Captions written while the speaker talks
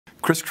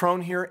Kris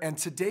Krohn here, and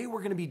today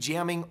we're going to be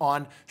jamming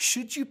on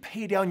should you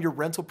pay down your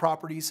rental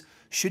properties?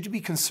 Should you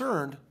be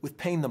concerned with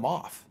paying them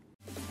off?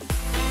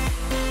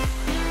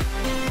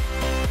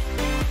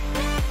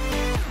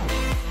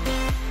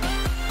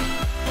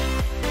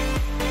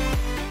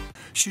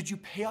 Should you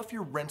pay off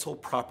your rental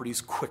properties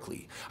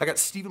quickly? I got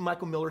Stephen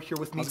Michael Miller here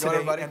with me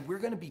today, and we're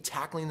going to be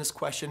tackling this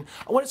question.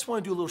 I just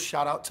want to do a little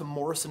shout out to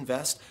Morris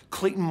Invest.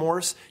 Clayton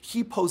Morris,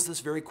 he posed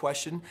this very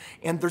question,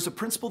 and there's a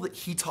principle that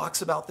he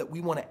talks about that we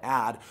want to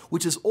add,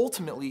 which is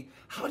ultimately,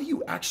 how do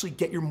you actually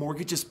get your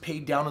mortgages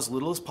paid down as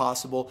little as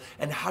possible,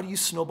 and how do you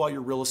snowball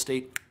your real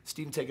estate?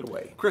 Stephen, take it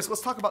away. Kris,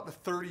 let's talk about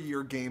the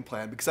 30-year game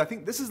plan, because I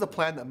think this is the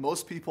plan that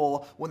most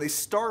people, when they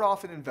start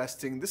off in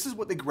investing, this is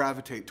what they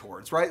gravitate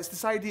towards, right? It's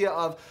this idea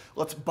of,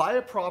 let's buy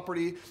a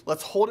property,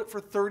 let's hold it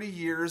for 30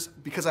 years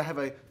because I have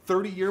a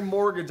 30-year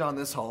mortgage on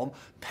this home,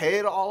 pay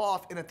it all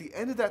off, and at the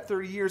end of that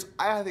 30 years,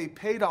 I have a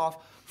paid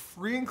off,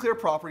 free and clear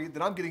property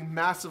that I'm getting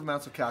massive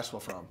amounts of cash flow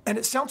from. And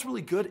it sounds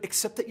really good,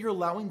 except that you're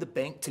allowing the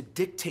bank to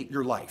dictate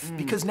your life.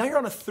 Because now you're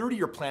on a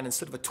 30-year plan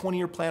instead of a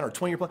 20-year plan or a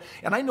 20-year plan.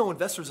 And I know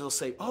investors will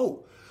say,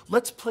 oh,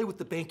 let's play with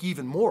the bank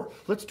even more.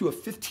 Let's do a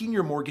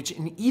 15-year mortgage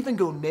and even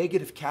go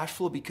negative cash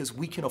flow because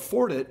we can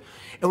afford it.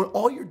 And when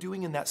all you're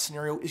doing in that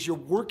scenario is you're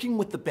working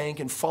with the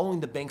bank and following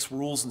the bank's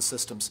rules and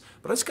systems.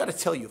 But I just got to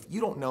tell you, if you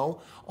don't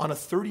know, on a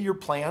 30-year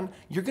plan,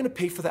 you're going to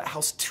pay for that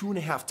house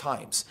 2.5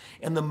 times.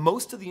 And the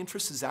most of the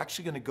interest is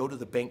actually going to go to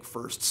the bank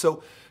first.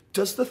 So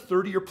does the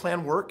 30-year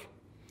plan work?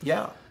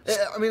 Yeah.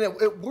 I mean,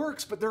 it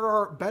works, but there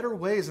are better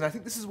ways, and I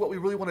think this is what we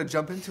really want to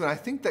jump into, and I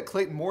think that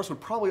Clayton Morris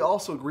would probably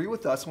also agree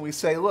with us when we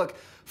say, look,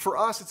 for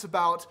us, it's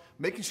about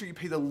making sure you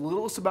pay the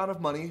littlest amount of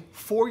money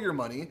for your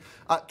money.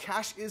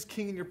 Cash is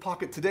king in your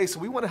pocket today, so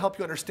we want to help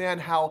you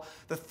understand how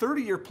the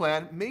 30-year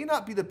plan may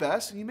not be the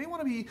best, and you may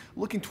want to be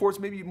looking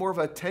towards maybe more of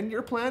a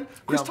 10-year plan.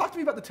 Kris, talk to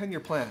me about the 10-year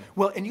plan.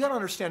 Well, and you got to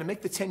understand, to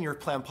make the 10-year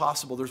plan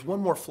possible, there's one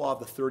more flaw of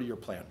the 30-year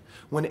plan,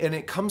 and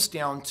it comes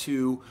down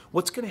to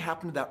what's going to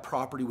happen to that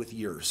property with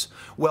years.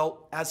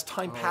 Well, as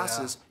time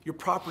passes, your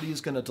property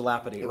is going to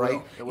dilapidate,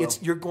 right?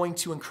 You're going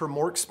to incur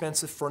more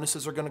expensive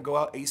furnaces are going to go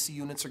out, AC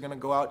units are going to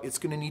go out, it's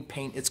going to need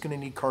paint, it's going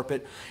to need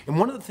carpet. And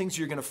one of the things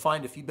you're going to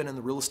find if you've been in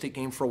the real estate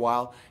game for a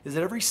while is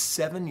that every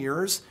 7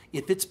 years,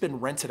 if it's been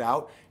rented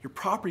out, your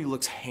property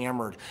looks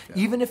hammered.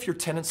 Yeah. Even if your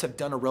tenants have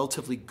done a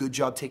relatively good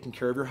job taking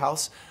care of your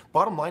house,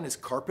 bottom line is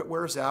carpet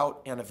wears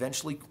out and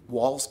eventually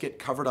walls get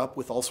covered up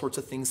with all sorts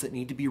of things that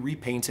need to be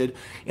repainted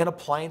and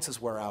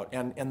appliances wear out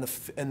and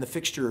the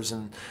fixtures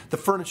and the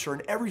furniture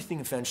and everything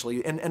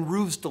eventually, and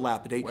roofs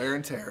dilapidate. Wear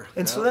and tear.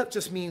 And so that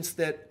just means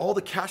that all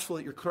the cash flow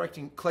that you're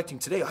collecting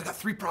today, I got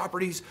 3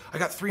 properties, I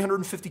got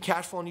 350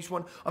 cash flow on each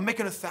one, I'm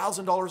making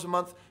 $1,000 a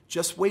month,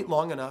 just wait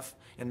long enough,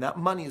 and that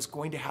money is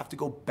going to have to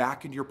go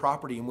back into your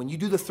property. And when you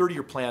do the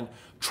 30-year plan,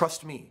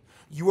 trust me,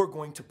 you are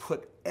going to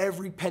put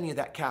every penny of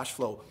that cash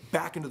flow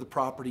back into the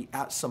property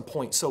at some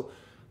point. So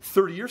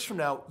 30 years from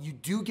now, you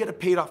do get a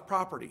paid off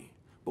property,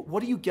 but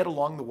what do you get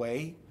along the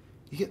way?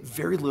 You get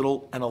very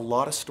little and a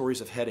lot of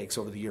stories of headaches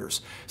over the years.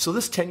 So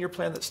this 10-year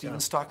plan that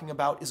Stephen's talking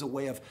about is a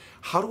way of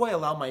how do I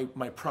allow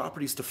my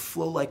properties to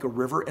flow like a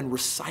river and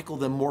recycle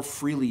them more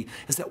freely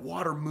as that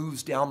water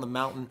moves down the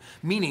mountain?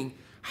 Meaning,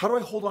 how do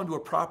I hold on to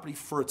a property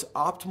for its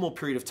optimal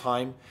period of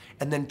time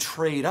and then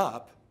trade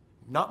up,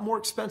 not more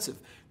expensive,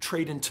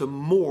 trade into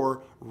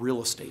more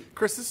real estate?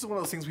 Kris, this is one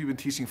of those things we've been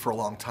teaching for a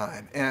long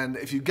time. And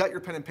if you've got your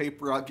pen and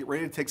paper out, get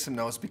ready to take some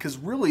notes, because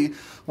really,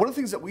 one of the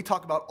things that we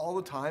talk about all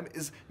the time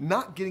is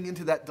not getting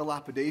into that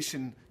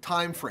dilapidation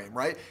time frame,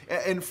 right?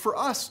 And for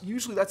us,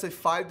 usually that's a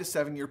 5 to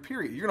 7 year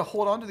period. You're going to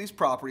hold on to these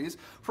properties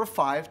for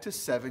 5 to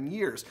 7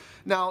 years.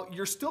 Now,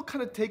 you're still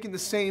kind of taking the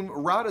same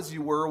route as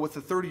you were with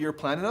the 30-year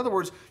plan. In other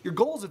words, your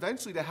goal is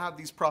eventually to have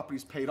these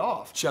properties paid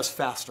off. Just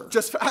faster.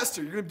 Just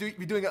faster. You're going to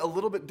be doing it a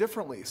little bit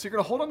differently. So you're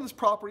going to hold on to this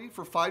property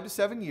for 5 to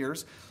 7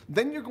 years.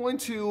 Then you're going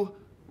to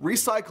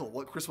recycle,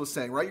 what Kris was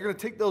saying, right? You're going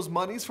to take those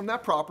monies from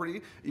that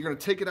property, you're going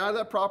to take it out of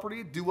that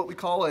property, do what we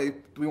call do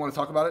we want to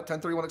talk about it,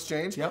 1031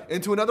 exchange,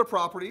 into another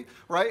property,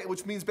 right?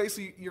 Which means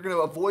basically you're going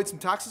to avoid some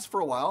taxes for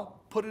a while,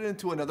 put it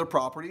into another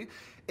property,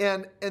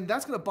 and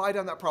that's going to buy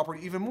down that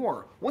property even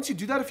more. Once you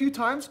do that a few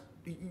times,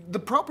 the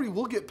property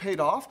will get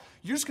paid off.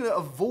 You're just going to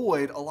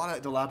avoid a lot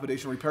of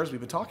dilapidation repairs we've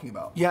been talking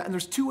about. Yeah, and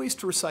there's 2 ways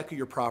to recycle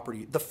your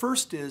property. The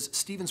first is,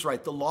 Stephen's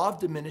right, the law of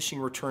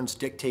diminishing returns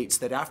dictates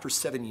that after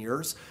 7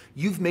 years,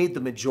 you've made the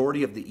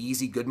majority of the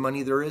easy good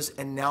money there is,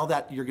 and now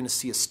that you're going to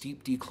see a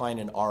steep decline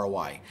in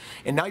ROI.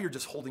 And now you're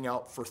just holding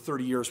out for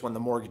 30 years when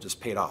the mortgage is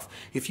paid off.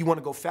 If you want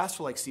to go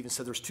faster, like Stephen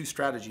said, there's 2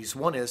 strategies.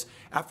 One is,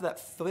 after that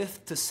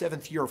 5th to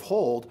 7th year of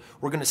hold,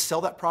 we're going to sell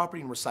that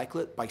property and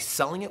recycle it by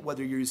selling it,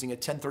 whether you're using a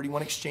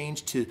 1031 exchange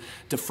to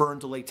defer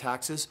and delay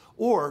taxes,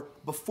 or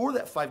before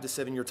that 5 to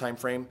 7 year time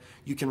frame,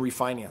 you can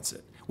refinance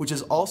it, which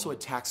is also a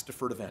tax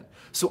deferred event.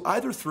 So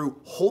either through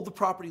hold the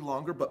property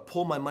longer but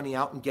pull my money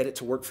out and get it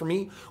to work for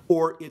me,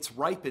 or it's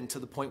ripened to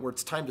the point where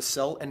it's time to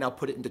sell and now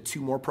put it into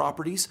 2 more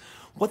properties.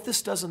 What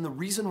this does, and the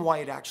reason why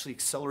it actually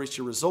accelerates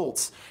your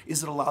results,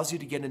 is it allows you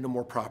to get into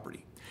more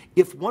property.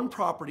 If one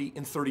property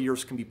in 30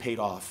 years can be paid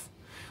off,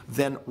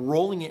 then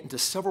rolling it into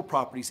several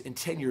properties in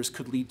 10 years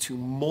could lead to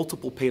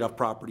multiple paid off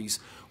properties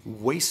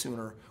way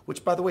sooner,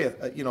 which by the way,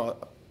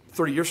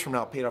 30 years from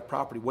now, paid off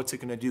property, what's it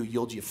going to do?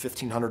 Yield you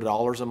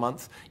 $1,500 a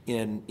month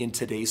in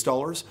today's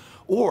dollars?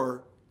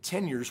 Or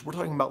 10 years, we're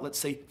talking about, let's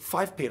say,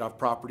 5 paid off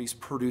properties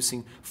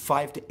producing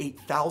 $5,000 to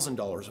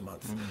 $8,000 a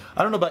month.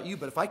 I don't know about you,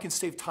 but if I can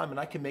save time and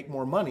I can make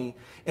more money,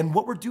 and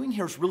what we're doing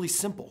here is really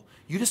simple.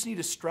 You just need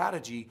a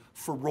strategy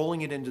for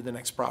rolling it into the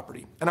next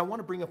property. And I want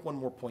to bring up one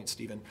more point,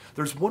 Stephen.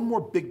 There's one more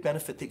big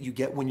benefit that you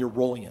get when you're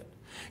rolling it.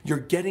 You're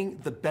getting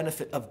the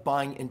benefit of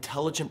buying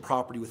intelligent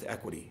property with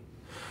equity.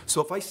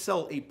 So if I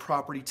sell a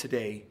property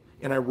today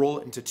and I roll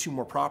it into 2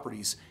 more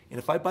properties, and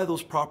if I buy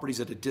those properties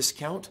at a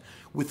discount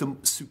with a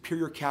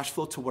superior cash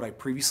flow to what I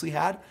previously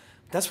had,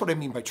 that's what I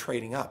mean by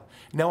trading up.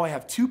 Now I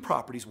have 2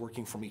 properties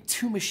working for me,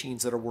 2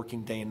 machines that are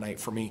working day and night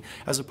for me,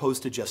 as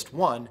opposed to just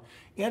one.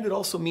 And it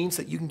also means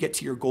that you can get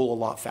to your goal a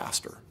lot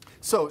faster.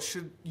 So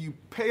should you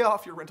pay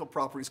off your rental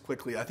properties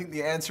quickly? I think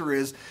the answer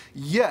is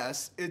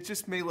yes. It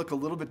just may look a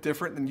little bit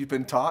different than you've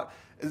been taught.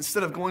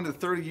 Instead of going the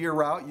 30-year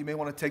route, you may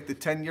want to take the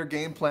 10-year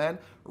game plan,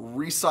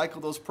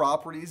 recycle those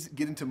properties,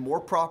 get into more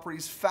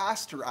properties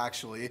faster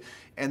actually,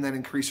 and then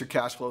increase your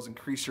cash flows,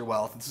 increase your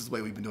wealth. This is the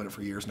way we've been doing it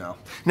for years now.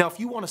 Now, if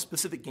you want a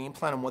specific game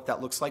plan on what that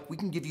looks like, we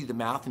can give you the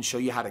math and show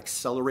you how to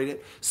accelerate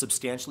it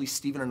substantially.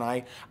 Stephen and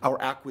I, our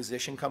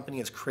acquisition company,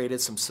 has created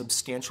some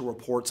substantial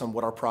reports on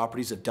what our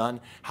properties have done,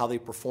 how they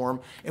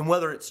perform, and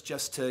whether it's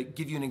just to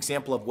give you an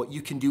example of what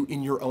you can do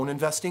in your own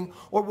investing,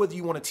 or whether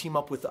you want to team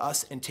up with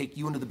us and take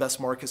you into the best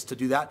markets to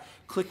do that,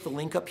 click the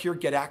link up here,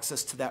 get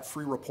access to that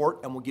free report,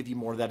 and we'll give you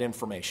more of that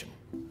information.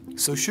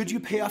 So should you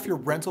pay off your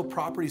rental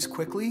properties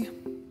quickly?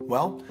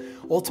 Well,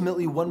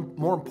 ultimately, one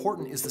more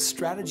important is the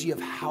strategy of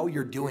how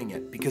you're doing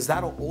it, because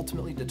that'll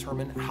ultimately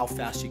determine how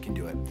fast you can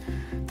do it.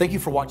 Thank you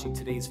for watching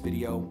today's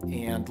video,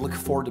 and look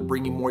forward to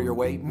bringing more your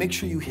way. Make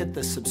sure you hit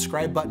the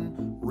subscribe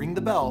button, ring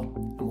the bell,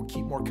 and we'll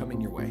keep more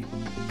coming your way.